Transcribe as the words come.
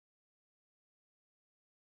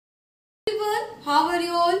How are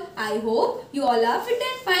you all? I hope you all are fit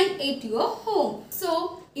and fine at your home.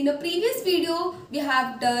 So, in a previous video, we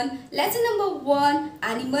have done lesson number 1,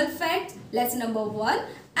 animal facts. Lesson number 1,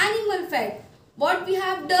 animal fact. What we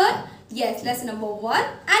have done? Yes, lesson number 1,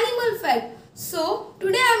 animal fact. So,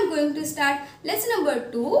 today I am going to start lesson number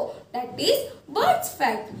 2, that is birds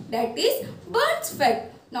fact. That is birds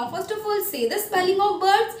fact. Now, first of all, say the spelling of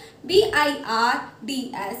birds.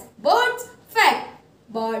 B-I-R-D-S. Birds fact.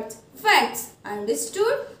 Birds facts.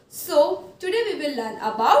 Understood? So, today we will learn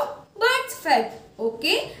about birds fact.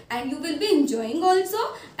 Okay? And you will be enjoying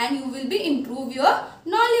also, and you will be improve your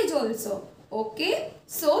knowledge also. Okay?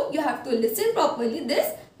 So, you have to listen properly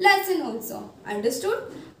this lesson also.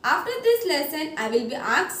 Understood? After this lesson, I will be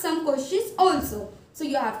asked some questions also. So,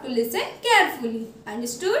 you have to listen carefully.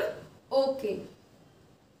 Understood? Okay.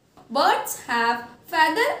 Birds have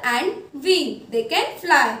feather and wing. They can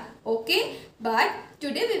fly. Okay. But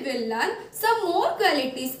today we will learn some more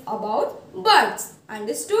qualities about birds.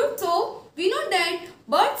 Understood? So, we know that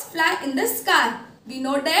birds fly in the sky. We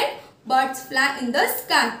know that birds fly in the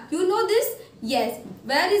sky. You know this? Yes.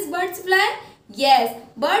 Where is birds fly? Yes.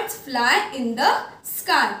 Birds fly in the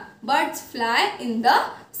sky. Birds fly in the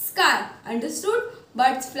sky. Understood?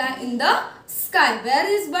 Birds fly in the sky. Where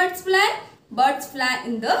is birds fly? Birds fly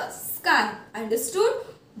in the sky. Understood?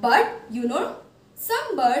 But you know,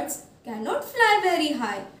 some birds cannot fly very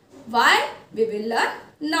high. Why? We will learn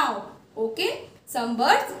now. Okay? Some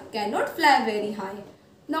birds cannot fly very high.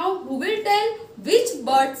 Now, who will tell which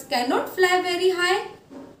birds cannot fly very high?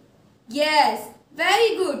 Yes,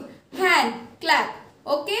 very good. Hen, clap.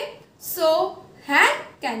 Okay? So, hen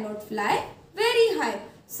cannot fly very high.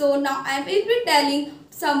 So, now I will be telling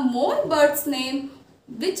some more birds' name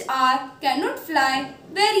which are cannot fly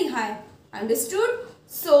very high. Understood?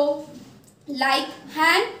 So, like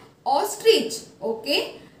hen, ostrich.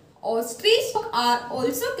 Okay? Ostrich are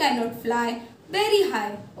also cannot fly very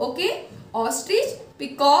high. Okay? Ostrich,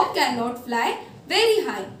 peacock cannot fly very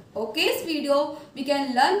high. Okay? This video we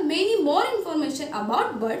can learn many more information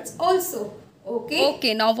about birds also. Okay?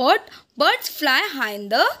 Okay, now what? Birds fly high in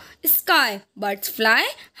the sky. Birds fly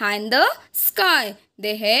high in the sky.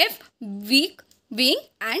 They have weak wing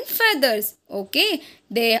and feathers. Okay,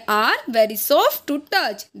 they are very soft to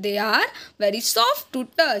touch. They are very soft to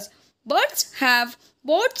touch. Birds have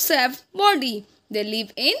boat-shaped body. They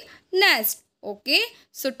live in nest. Okay,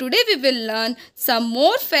 so today we will learn some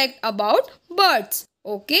more fact about birds.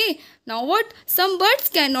 Okay, now what? Some birds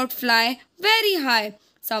cannot fly very high.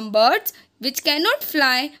 Some birds which cannot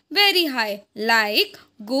fly very high, like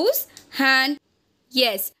goose, hen,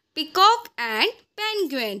 yes, peacock and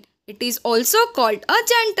penguin. It is also called a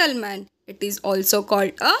gentleman. It is also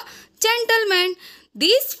called a gentleman.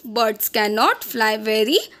 These birds cannot fly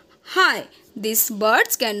very high. These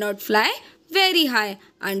birds cannot fly very high.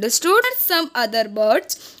 Understood? There are some other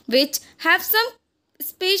birds which have some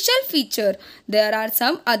special feature. There are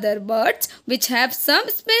some other birds which have some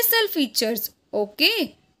special features.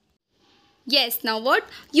 Okay. Yes, now what?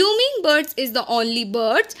 Hummingbirds is the only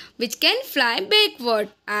birds which can fly backward,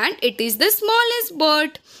 and it is the smallest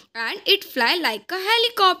bird, and it fly like a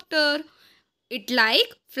helicopter. It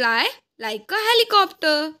fly like a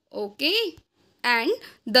helicopter. Okay. And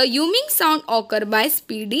the humming sound occur by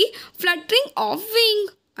speedy fluttering of wing.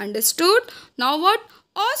 Understood? Now what?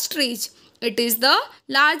 Ostrich. It is the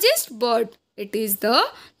largest bird. It is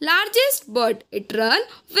the largest bird. It runs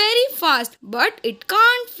very fast, but it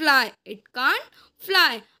can't fly. It can't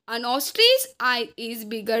fly. An ostrich's eye is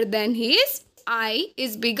bigger than its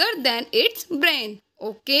brain.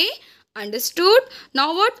 Okay? Understood?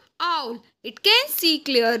 Now what? Owl. It can see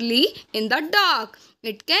clearly in the dark.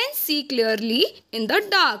 It can see clearly in the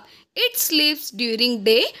dark. It sleeps during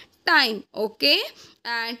daytime. Okay?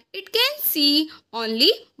 And it can see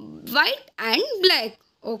only white and black.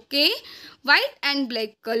 Okay? White and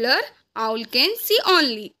black color owl can see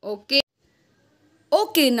only. Okay?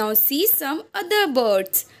 Okay, now see some other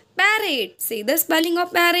birds. Parrot. Say the spelling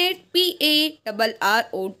of parrot.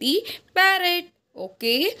 P-A-R-R-O-T. Parrot.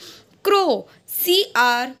 Okay? Crow.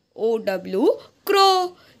 C-R-O-W.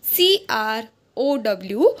 Crow.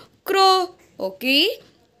 C-R-O-W. Crow. Okay?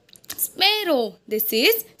 Sparrow. This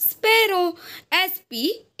is sparrow.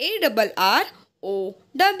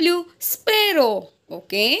 S-P-A-R-R-O-W. Sparrow.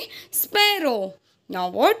 Okay? Sparrow. Now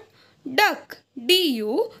what? Duck.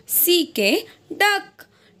 D-U-C-K. Duck.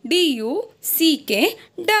 D-U-C-K.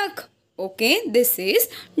 Duck. Okay? This is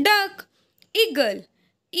duck. Eagle.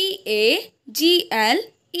 E-A-G-L-E.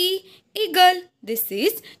 Eagle. This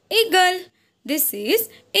is eagle. This is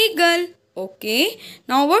eagle. Okay?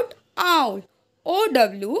 Now what? Owl.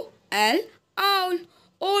 O-W-L. Owl.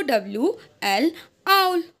 O-W-L,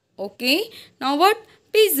 owl. Okay. Now what?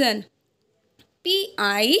 Pigeon.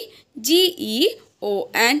 P-I-G-E-O-N,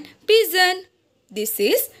 pigeon. This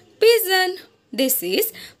is pigeon. This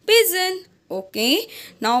is pigeon. Okay.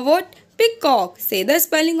 Now what? Peacock. Say the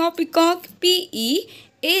spelling of peacock. P-E-A-C-O-C-K,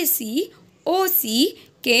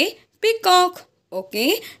 peacock.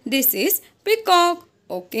 Okay. This is peacock.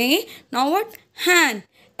 Okay. Now what? Hen.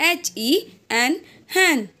 H-E-N,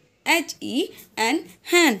 hen. H-E-N,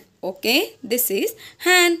 hen. Okay. This is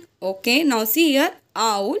hen. Okay. Now see here.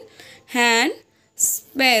 Owl, hen,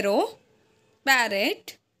 sparrow,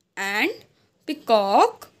 parrot, and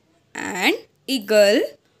peacock, and eagle,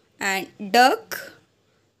 and duck,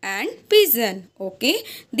 and pigeon. Okay.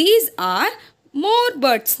 These are more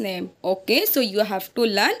birds' name. Okay. So you have to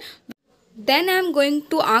learn. Then I am going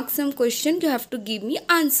to ask some question. You have to give me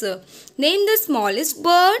answer. Name the smallest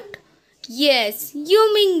bird. Yes,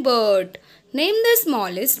 hummingbird. Name the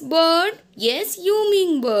smallest bird. Yes,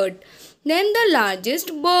 hummingbird. Name the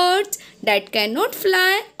largest birds that cannot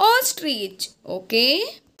fly. Ostrich. Okay.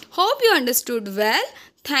 Hope you understood well.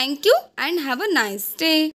 Thank you and have a nice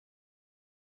day.